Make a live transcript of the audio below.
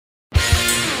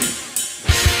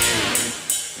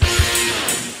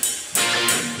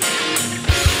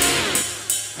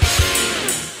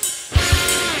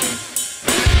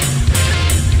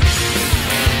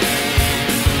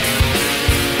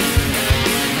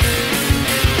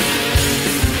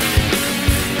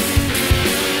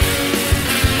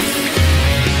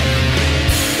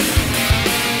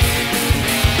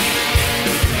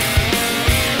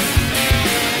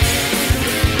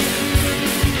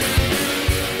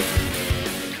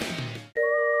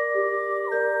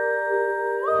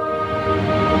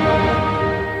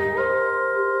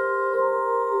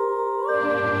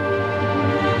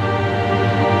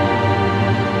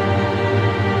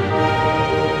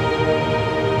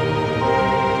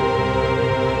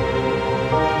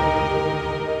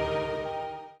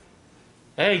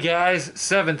Hey guys,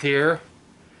 7th here.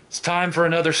 It's time for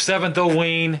another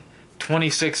 7th-O-Ween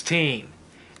 2016.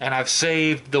 And I've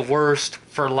saved the worst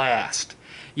for last.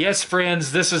 Yes,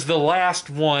 friends, this is the last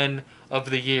one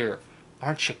of the year.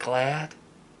 Aren't you glad?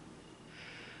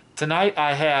 Tonight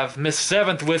I have Miss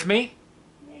 7th with me.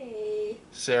 Hey.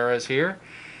 Sarah's here.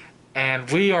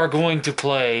 And we are going to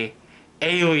play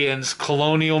Aliens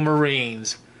Colonial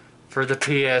Marines for the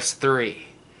PS3.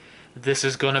 This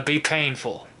is going to be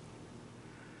painful.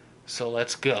 So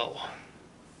let's go.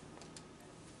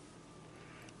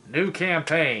 New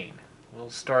campaign.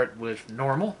 We'll start with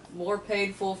normal. More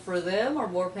painful for them or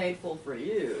more painful for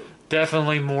you?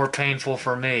 Definitely more painful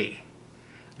for me.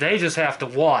 They just have to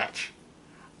watch.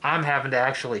 I'm having to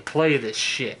actually play this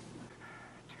shit.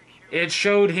 It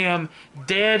showed him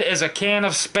dead as a can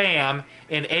of Spam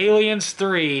in Aliens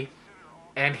 3,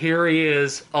 and here he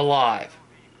is alive.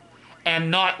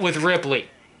 And not with Ripley.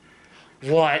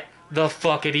 What the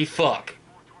fuckity fuck?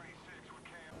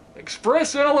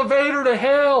 Express elevator to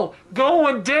hell!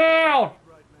 Going down!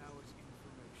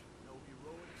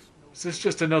 Is this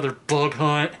just another bug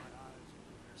hunt?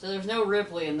 So there's no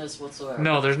Ripley in this whatsoever?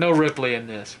 No, there's no Ripley in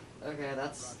this. Okay,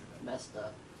 that's messed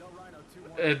up.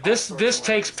 This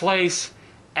takes place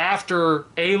after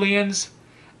Aliens,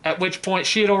 at which point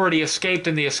she had already escaped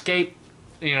in the escape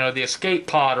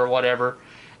pod or whatever,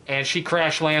 and she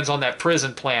crash lands on that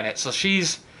prison planet. So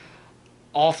she's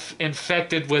off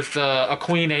infected with a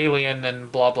queen alien and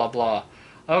blah blah blah.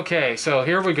 Okay, so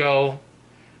here we go.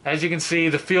 As you can see,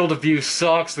 the field of view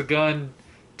sucks. The gun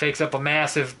takes up a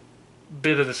massive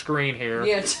bit of the screen here.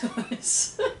 Yeah, it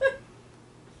does.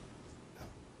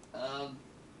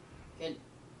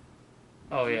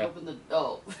 Oh yeah. Open the,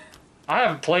 oh.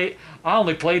 I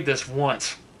only played this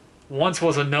once. Once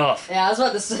was enough. Yeah, I was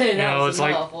about to say that was it's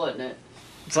enough, like, wasn't it?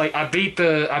 It's like I beat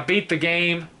the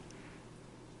game.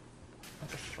 What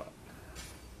the fuck?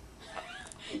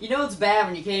 You know it's bad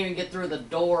when you can't even get through the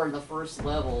door in the first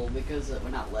level because well,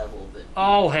 not level, but.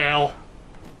 Oh hell!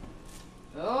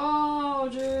 Oh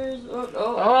jeez!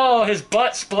 Oh, his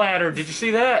butt splattered. Did you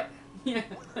see that? Yeah.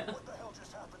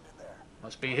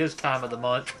 Must be his time of the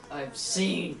month. I've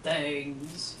seen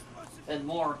things and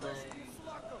more things.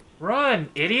 Run,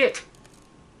 idiot!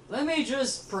 Let me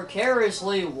just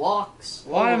precariously walk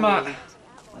slowly. Why am I?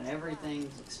 When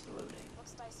everything's exploding.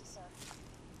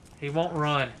 He won't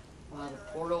run. Wow, the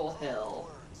portal hell.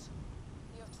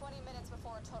 You have 20 minutes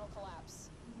before a total collapse.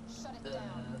 Shut it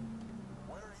down.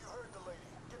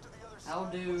 How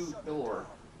do door?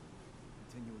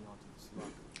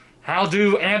 How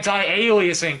do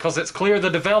anti-aliasing? Because it's clear the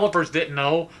developers didn't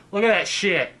know. Look at that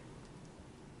shit.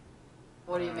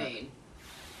 What do you mean?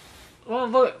 Well,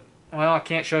 look. Well, I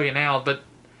can't show you now, but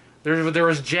there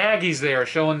was jaggies there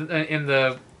showing in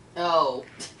the. Oh.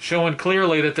 Showing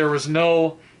clearly that there was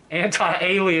no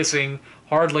anti-aliasing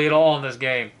hardly at all in this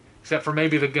game, except for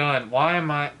maybe the gun. Why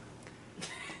am I?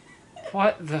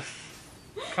 What the?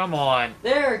 Come on.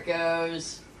 There it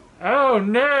goes. Oh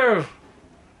no!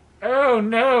 Oh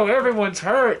no! Everyone's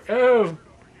hurt. Oh.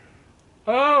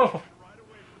 Oh.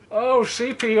 Oh,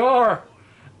 CPR.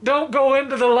 Don't go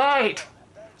into the light.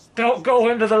 Don't go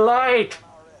into the light.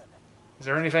 Is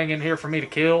there anything in here for me to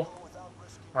kill?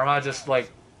 Or am I just like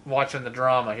watching the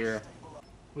drama here?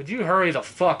 Would you hurry the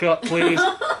fuck up, please?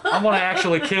 I'm gonna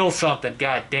actually kill something,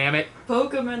 god damn it.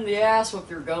 Poke him in the ass with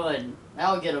your gun.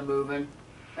 That'll get him moving.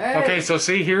 Hey. Okay, so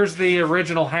see, here's the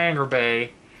original hangar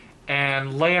bay,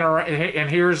 and laying around, and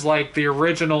here's like the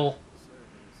original.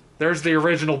 There's the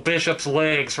original Bishop's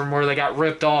legs from where they got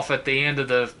ripped off at the end of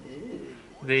the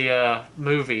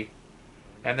movie,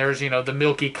 and there's the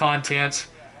milky contents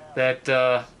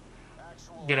that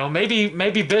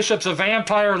maybe Bishop's a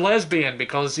vampire lesbian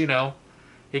because he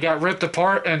got ripped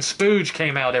apart and spooge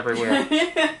came out everywhere,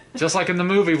 just like in the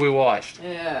movie we watched.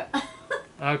 Yeah.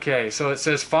 Okay, so it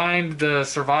says find the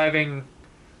surviving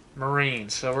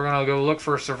Marines. So we're gonna go look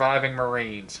for surviving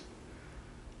Marines.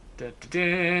 And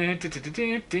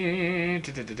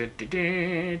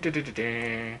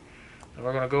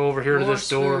we're gonna go over here to this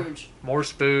door. More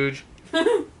spooge.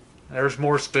 There's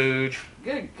more spooge.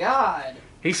 Good God.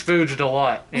 He spooged a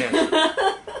lot.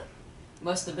 Yeah.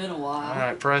 Must have been a while. All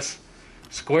right, press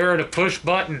square to push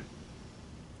button.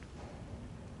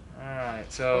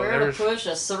 Alright, so Where there's. to push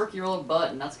a circular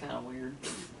button? That's kind of weird.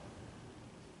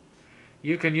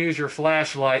 You can use your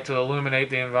flashlight to illuminate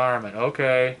the environment.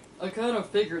 Okay. I kind of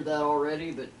figured that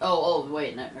already, but oh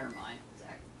wait, no, never mind.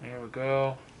 Exactly. Here we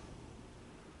go.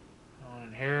 On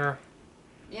in here.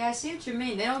 Yeah, I see what you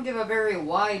mean. They don't give a very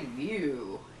wide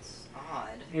view. It's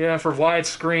odd. Yeah, for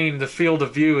widescreen, the field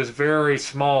of view is very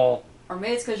small. Or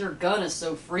maybe it's because your gun is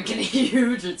so freaking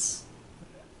huge. It's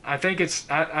I think it's.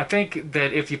 I think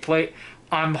that if you play,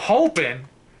 I'm hoping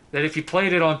that if you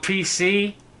played it on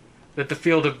PC, that the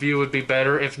field of view would be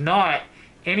better. If not,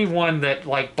 anyone that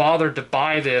like bothered to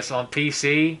buy this on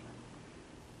PC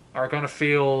are gonna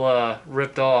feel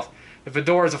ripped off. If a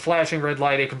door has a flashing red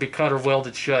light, it can be cut or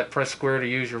welded shut. Press square to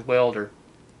use your welder.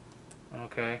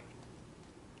 Okay.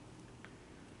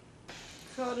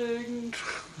 Cutting.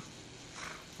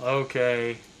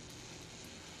 Okay.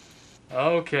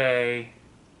 Okay.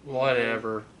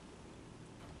 Whatever.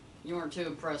 You weren't too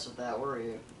impressed with that, were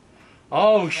you?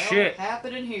 Oh What shit.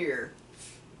 happening here?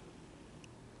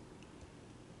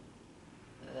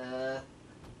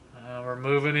 We're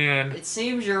moving in. It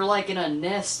seems you're like in a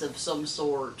nest of some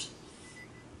sort.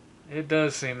 It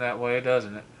does seem that way,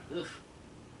 doesn't it? Ugh.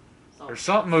 So There's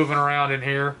something moving around in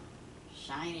here.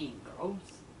 shiny, gross.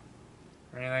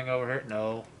 Or anything over here?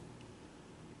 No.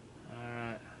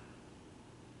 Alright.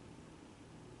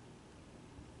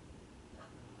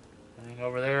 Anything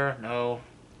over there? No.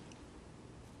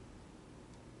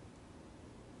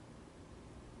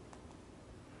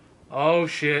 Oh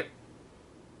shit.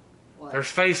 What? There's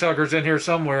facehuggers in here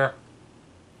somewhere.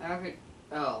 How could...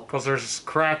 Oh. Because there's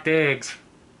cracked eggs.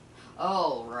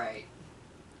 Oh, right.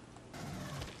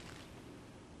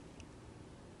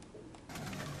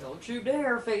 Don't you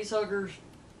dare, facehuggers.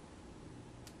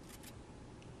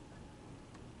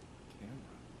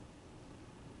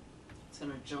 It's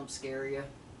gonna jump scare you.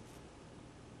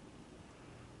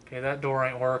 Okay, that door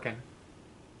ain't working.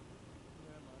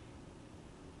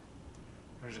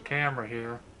 There's a camera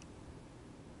here.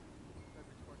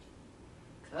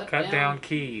 Cut down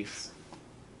keys.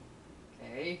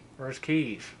 Okay. Where's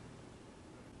keys?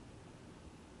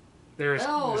 There's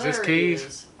Oh, is there this he keys?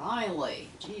 is. Finally.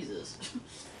 Jesus.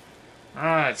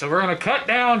 Alright, so we're gonna cut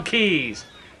down keys.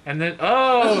 And then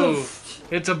oh,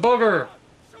 it's a booger.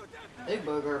 Big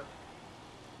booger.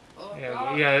 Oh, Yeah,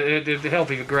 God. yeah, it'd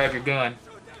help if you grab your gun.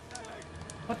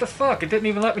 What the fuck? It didn't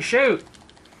even let me shoot.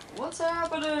 What's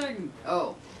happening?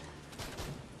 Oh.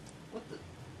 What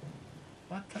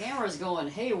the Camera's going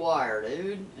haywire,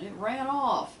 dude. It ran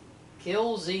off.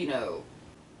 Kill Xeno.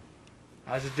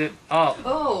 I just did. Oh,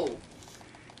 Oh!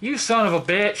 you son of a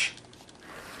bitch.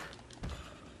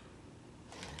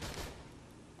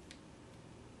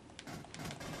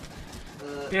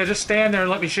 Yeah, just stand there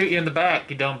and let me shoot you in the back,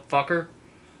 you dumb fucker.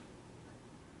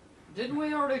 Didn't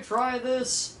we already try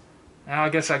this? Now I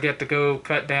guess I get to go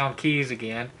cut down keys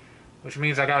again, which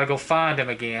means I gotta go find him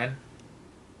again.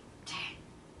 Dang.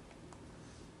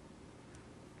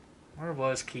 Where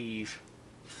was keys?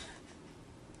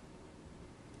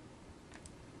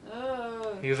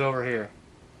 He was over here.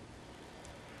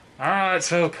 Alright,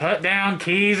 so cut down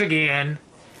keys again.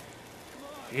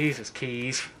 Jesus,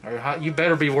 keys. You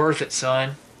better be worth it,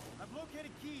 son.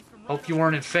 Hope you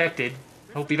weren't infected.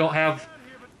 Hope you don't have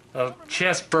a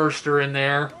chest burster in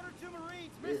there.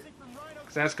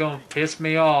 Because that's going to piss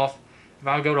me off. If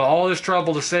I go to all this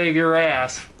trouble to save your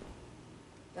ass.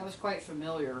 That was quite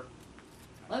familiar.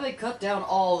 Let me cut down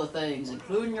all the things,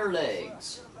 including your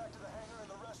legs.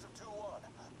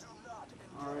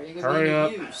 Alright, you gonna Hurry be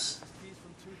up. in use.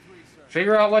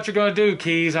 Figure out what you're going to do,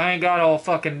 Keys. I ain't got all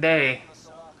fucking day.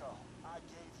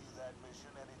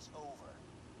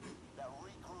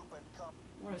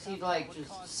 What is he like,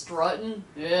 just strutting?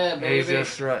 Yeah, baby. He's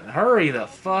just strutting. Hurry the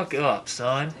fuck up,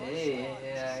 son. Hey,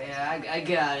 yeah, I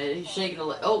got it. He's shaking a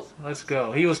leg. Oh, Let's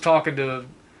go. He was talking to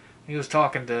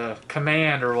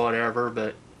command or whatever,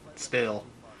 but still.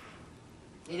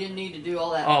 he didn't need to do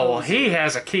all that. Oh, well, posing. he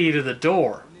has a key to the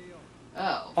door.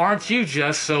 Oh. Aren't you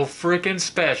just so freaking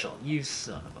special, you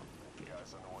son of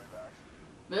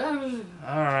a...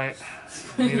 Alright.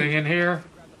 Anything in here?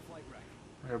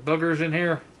 There are boogers in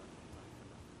here?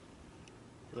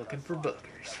 Looking for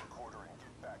boogers.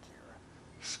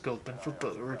 Scoping for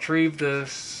boogers. Retrieve the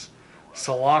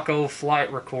Sulaco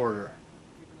flight recorder.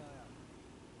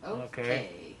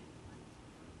 Okay.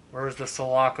 Where's the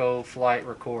Sulaco flight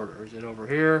recorder? Is it over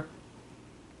here?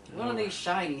 One of these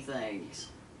shiny things.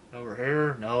 Over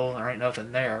here? No, there ain't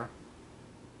nothing there.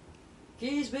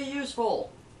 Keys be useful.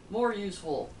 More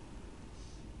useful.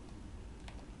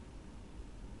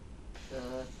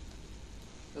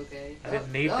 Okay. I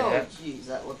didn't need oh, that. Oh, jeez,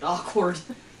 that looked awkward.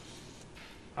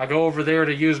 I go over there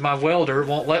to use my welder.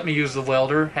 Won't let me use the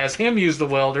welder. Has him use the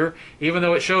welder, even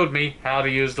though it showed me how to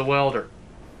use the welder.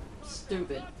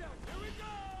 Stupid.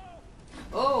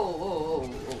 Oh.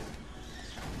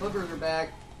 Boogers are back.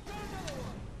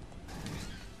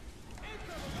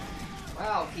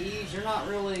 Wow, Keys, you're not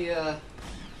really,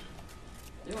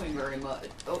 doing very much.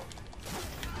 Oh.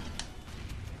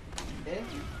 Okay.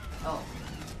 Oh.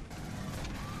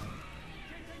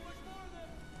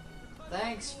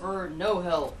 Thanks for no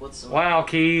help whatsoever. Wow,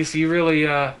 Keys, you really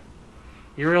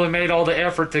made all the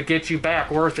effort to get you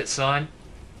back worth it, son.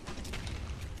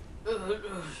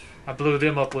 I blew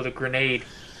them up with a grenade.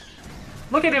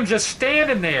 Look at him just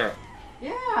standing there.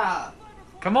 Yeah.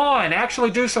 Come on,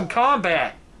 actually do some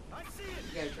combat. You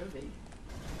got a trophy.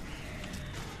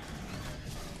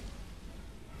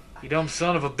 You dumb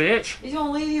son of a bitch. He's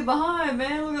gonna leave you behind,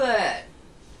 man. Look at that.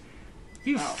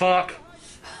 You fuck.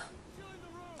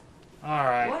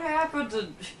 Alright. What happened to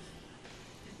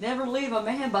never leave a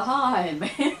man behind,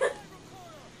 man?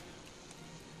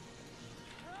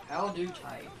 How do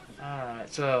type?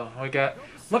 Alright, so we got...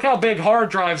 Look how big hard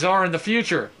drives are in the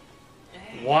future.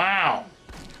 Wow.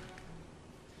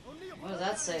 What does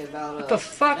that say about What the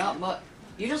fuck? Not much.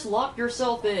 You just locked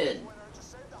yourself in.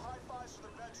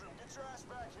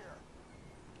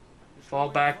 Fall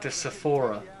back to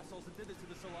Sephora.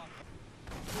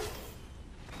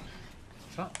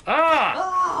 Ah!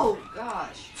 Oh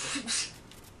gosh.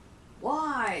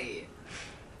 Why?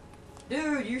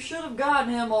 Dude, you should have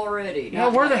gotten him already. Yeah,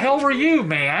 where the hell were you,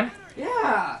 man?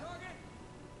 Yeah.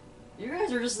 You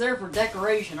guys are just there for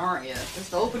decoration, aren't you?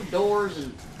 Just to open doors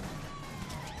and...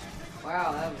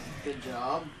 Wow, that was a good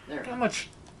job. There. How much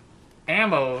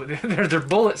ammo? They're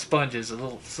bullet sponges, the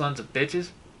little sons of bitches.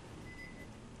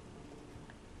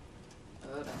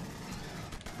 Ugh.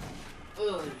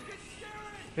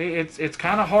 It's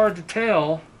kind of hard to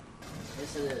tell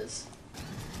Yes, it is.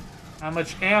 how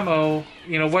much ammo,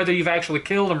 you know, whether you've actually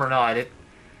killed them or not.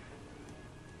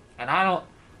 And I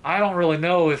don't really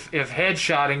know if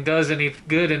headshotting does any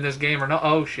good in this game or not.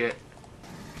 Oh shit!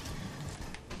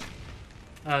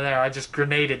 Oh, there, I just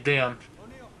grenaded them,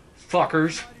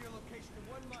 fuckers.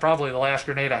 It's probably the last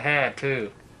grenade I had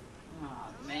too. Oh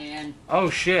man. Oh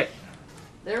shit!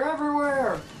 They're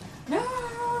everywhere. No.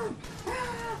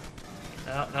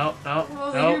 No,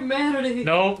 Oh, the no, humanity.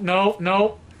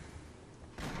 no.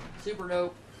 Super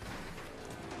dope.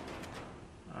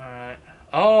 Alright.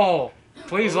 Oh!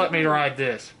 Please let me ride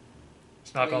this.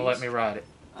 It's not gonna let Please. me ride it.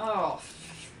 Oh.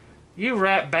 You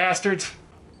rat bastards!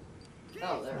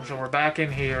 Oh, there. So we're back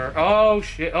in here. Oh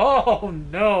shit. Oh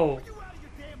no!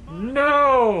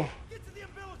 No!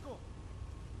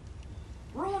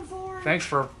 Run for it. Thanks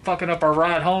for fucking up our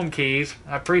ride home, Keys.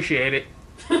 I appreciate it.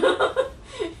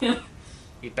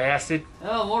 You bastard.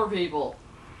 Oh, more people.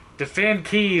 Defend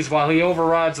Keys while he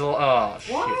overrides the... Oh,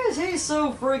 shit. Why is he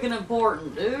so freaking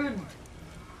important, dude?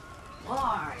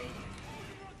 Why?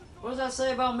 What does that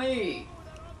say about me?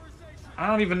 I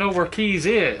don't even know where Keys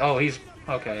is. Oh, he's...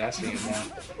 Okay, I see him now.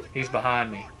 He's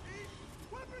behind me.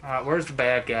 Alright, where's the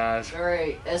bad guys?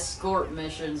 Great. Escort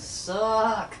missions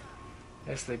suck.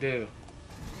 Yes, they do.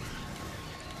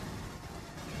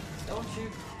 Don't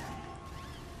shoot.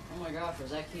 Oh my gosh,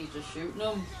 was that Keys just shooting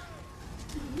them?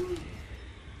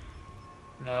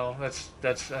 No,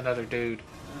 that's another dude.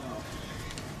 Oh.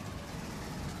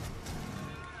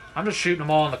 I'm just shooting them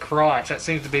all in the crotch. That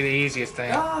seems to be the easiest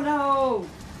thing. Oh no!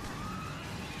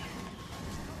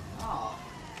 Oh,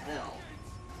 hell.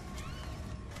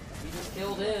 You just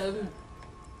killed him.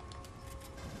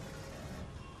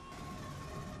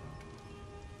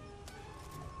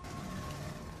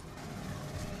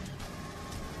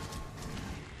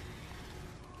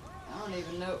 I don't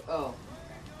even know. Oh.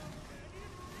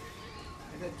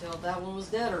 I couldn't tell if that one was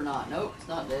dead or not. Nope, it's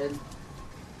not dead. Looks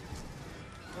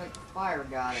like the fire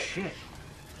got it. Shit.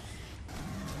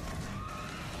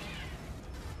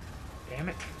 Damn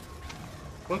it.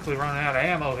 Quickly running out of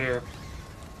ammo here.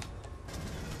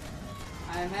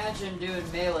 I imagine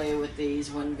doing melee with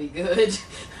these wouldn't be good.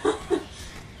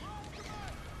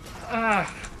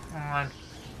 Ah, come on.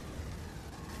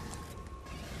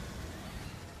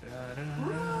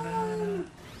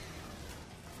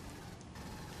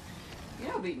 You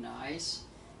know, it'd be nice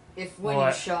if when you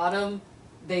What? shot them,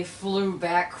 they flew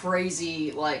back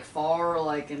crazy, like far,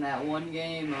 like in that one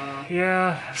game.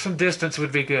 Yeah, some distance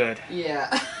would be good.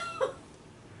 Yeah.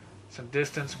 Some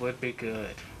distance would be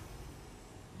good.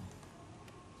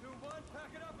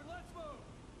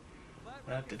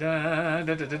 Don't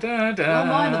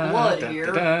mind the blood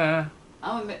here.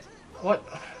 I'm a What?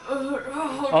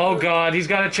 Oh god, he's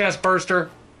got a chest burster.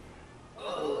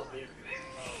 Oh.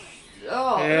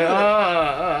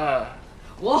 Yeah.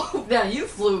 Whoa! Now you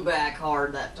flew back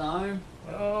hard that time.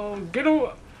 Oh, get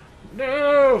away!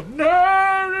 No! No!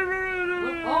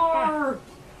 Hard.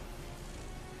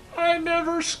 I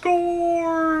never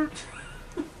scored.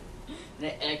 And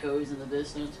it echoes in the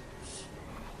distance.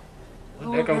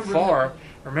 Wouldn't echo remember far. that.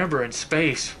 Remember, in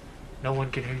space, no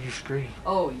one can hear you scream.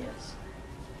 Oh yes.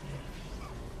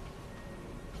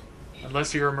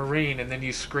 Unless you're a Marine, and then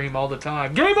you scream all the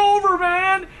time, "Game over,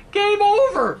 man! Game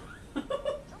over!"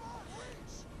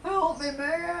 Help me,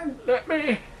 man! Let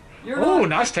me... You're Oh, not...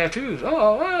 nice tattoos.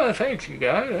 Oh, thanks, you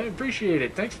guys. I appreciate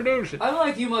it. Thanks for noticing. I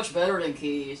like you much better than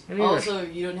Keys. Yeah. Also,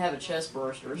 you didn't have a chest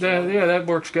burster. So. Yeah, that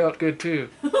works out good, too.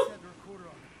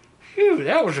 Phew,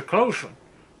 that was a close one.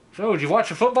 So, did you watch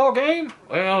the football game?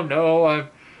 Well, no. I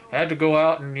had to go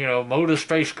out and, mow the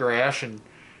space grass, and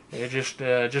it just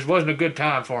wasn't a good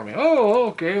time for me. Oh,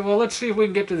 okay. Well, let's see if we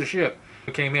can get to the ship.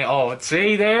 We came in. Oh,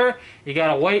 see there? You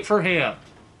gotta wait for him.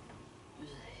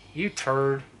 You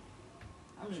turd.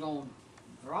 I'm just gonna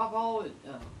drop all it.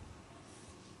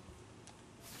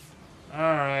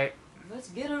 Alright. Let's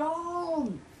get it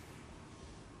on.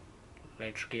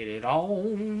 Let's get it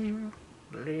on.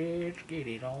 Let's get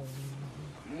it on.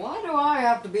 Why do I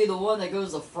have to be the one that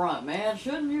goes to the front, man?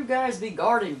 Shouldn't you guys be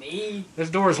guarding me? This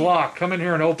door's locked. Come in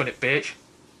here and open it, bitch.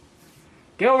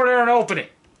 Get over there and open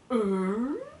it.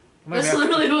 That's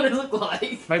literally what it looked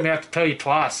like. Make me have to tell you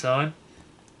twice, son.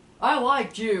 I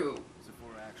liked you.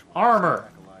 Armor.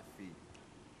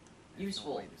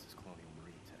 Useful.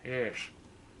 Yes.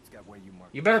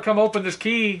 You better come open this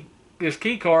key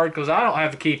card, because I don't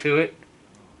have the key to it.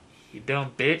 You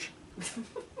dumb bitch.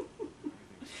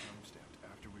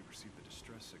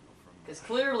 Because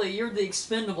clearly you're the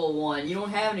expendable one. You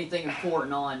don't have anything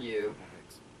important on you.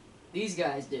 These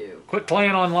guys do. Quit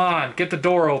playing online. Get the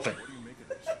door open.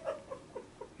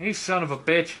 You son of a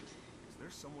bitch.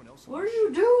 What are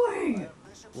you doing?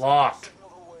 Locked.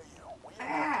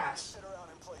 Ass.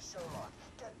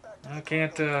 I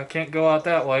can't go out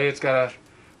that way. It's got a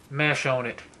mesh on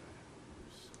it.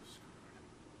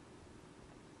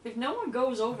 If no one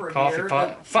goes over Coffee here...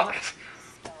 pot. Fuck.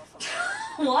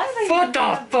 Why are they... What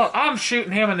the fuck? I'm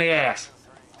shooting him in the ass.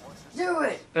 Do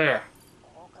it! There.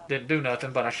 Didn't do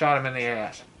nothing, but I shot him in the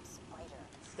ass.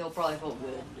 Still probably felt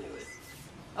good to do it.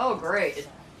 Oh, great.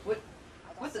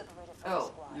 What the...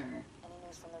 Oh.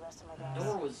 The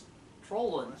door was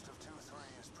trolling.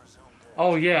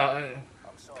 Oh, yeah.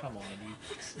 Come on,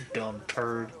 you dumb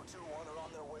turd.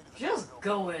 Just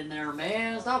go in there,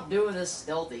 man. Stop doing this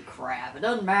stealthy crap. It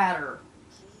doesn't matter.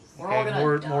 We're all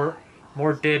gonna die.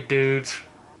 More dead dudes.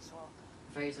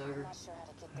 Face hugger.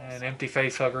 And empty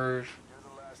face huggers.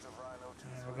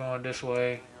 And we're going this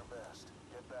way.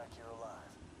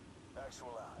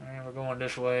 And we're going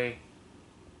this way.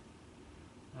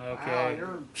 Okay.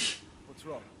 Wow, What's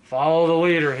wrong? Follow the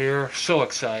leader here. So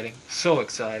exciting. So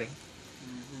exciting.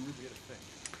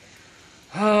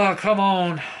 Oh, come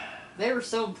on. They were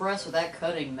so impressed with that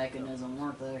cutting mechanism,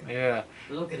 weren't they? Yeah.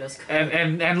 Look at us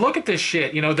cutting. And look at this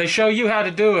shit. They show you how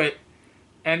to do it,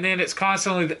 and then it's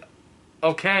constantly,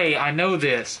 okay, I know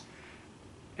this.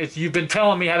 You've been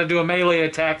telling me how to do a melee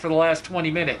attack for the last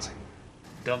 20 minutes.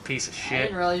 Dumb piece of I shit.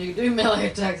 didn't realize you could do melee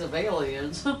attacks of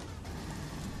aliens.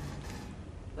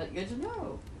 But good to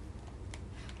know.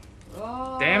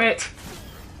 Oh. Damn it.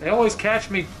 They always catch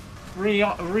me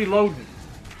reloading.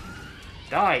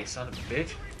 Die, son of a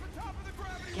bitch.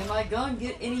 Can my gun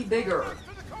get any bigger?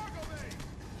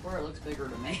 Or it looks bigger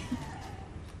to me.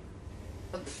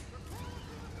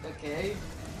 Okay.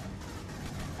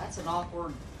 That's an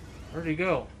awkward... Where'd he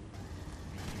go?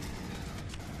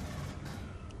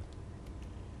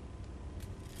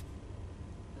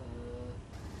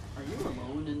 Are you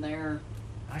alone in there?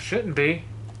 I shouldn't be.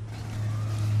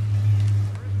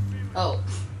 Oh.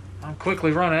 I'm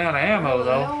quickly running out of ammo, Where the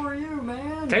though. hell are you,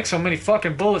 man? Takes so many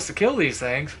fucking bullets to kill these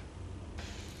things.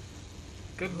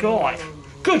 Good God.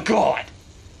 Good God.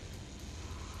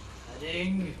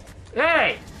 Ding.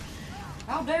 Hey!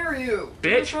 How dare you?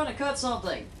 Bitch. You're trying to cut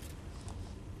something.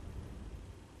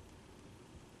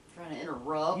 Trying to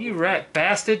interrupt. You rat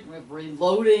bastard. With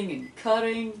reloading and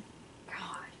cutting.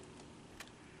 God.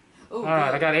 Oh,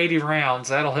 Alright, good. I got 80 rounds.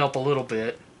 That'll help a little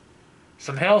bit.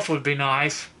 Some health would be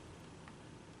nice.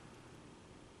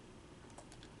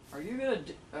 Are you gonna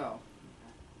do... Oh.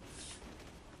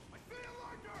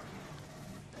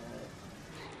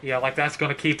 Yeah, like that's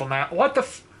gonna keep him out. What the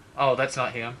f... Oh, that's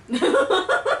not him.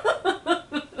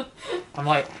 I'm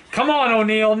like, come on,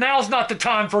 O'Neill. Now's not the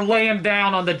time for laying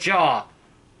down on the jaw.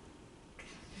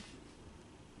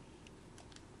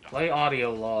 Play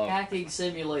audio log. Hacking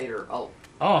simulator. Oh.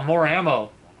 Oh, more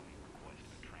ammo.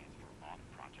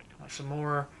 Some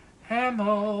more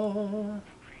ammo.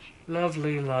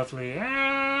 Lovely, lovely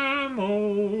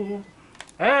ammo.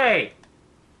 Hey!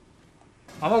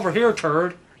 I'm over here,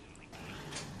 turd.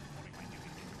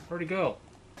 Where'd he go?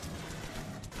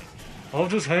 I'm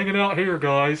just hanging out here,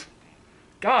 guys.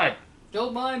 God.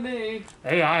 Don't mind me.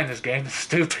 AI in this game is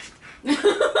stupid.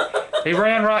 He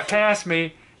ran right past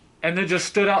me, and then just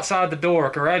stood outside the door.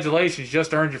 Congratulations, you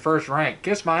just earned your first rank.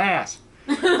 Kiss my ass.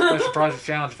 Special project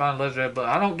challenge, find legendary, but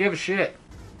I don't give a shit.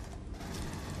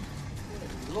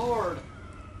 Lord.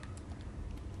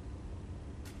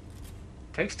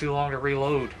 Takes too long to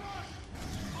reload.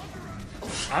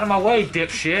 Out of my way,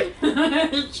 dipshit.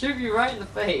 It shoot you right in the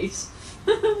face.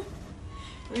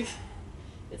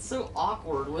 It's so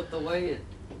awkward with the way it...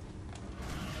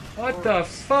 What the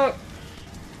fuck?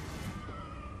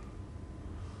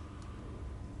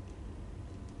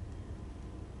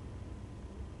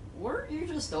 Weren't you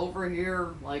just over here,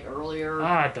 like, earlier?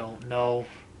 I don't know.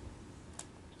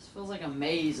 This feels like a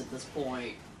maze at this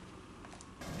point.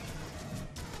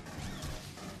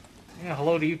 Yeah,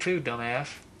 hello to you too, dumbass.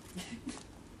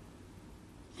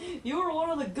 You were one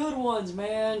of the good ones,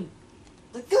 man.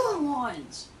 The good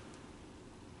ones!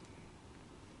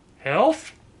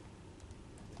 Health?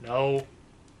 No.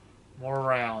 More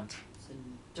rounds. It's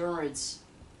endurance.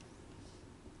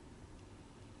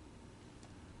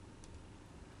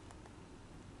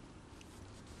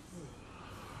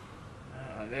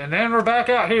 And then we're back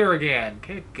out here again.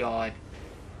 Good God.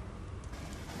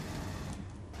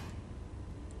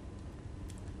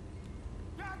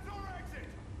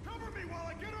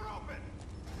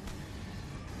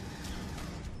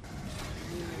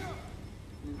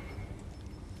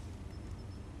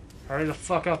 Hurry the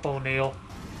fuck up, O'Neil.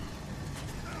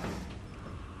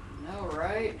 No,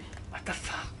 right? What the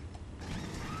fuck?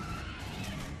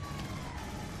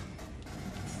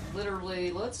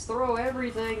 Literally, let's throw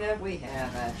everything that we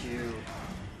have at you.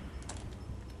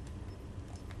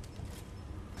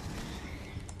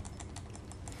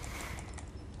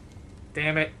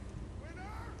 Damn it.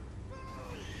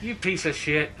 You piece of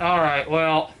shit. Alright,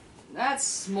 well.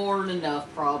 That's more than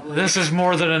enough, probably. This is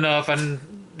more than enough,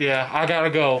 and yeah, I gotta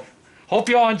go. Hope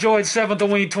y'all enjoyed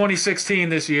 7th-O-Ween 2016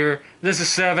 this year. This is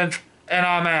 7th, and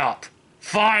I'm out.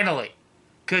 Finally.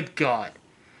 Good God.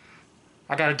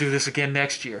 I gotta do this again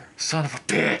next year. Son of a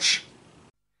bitch.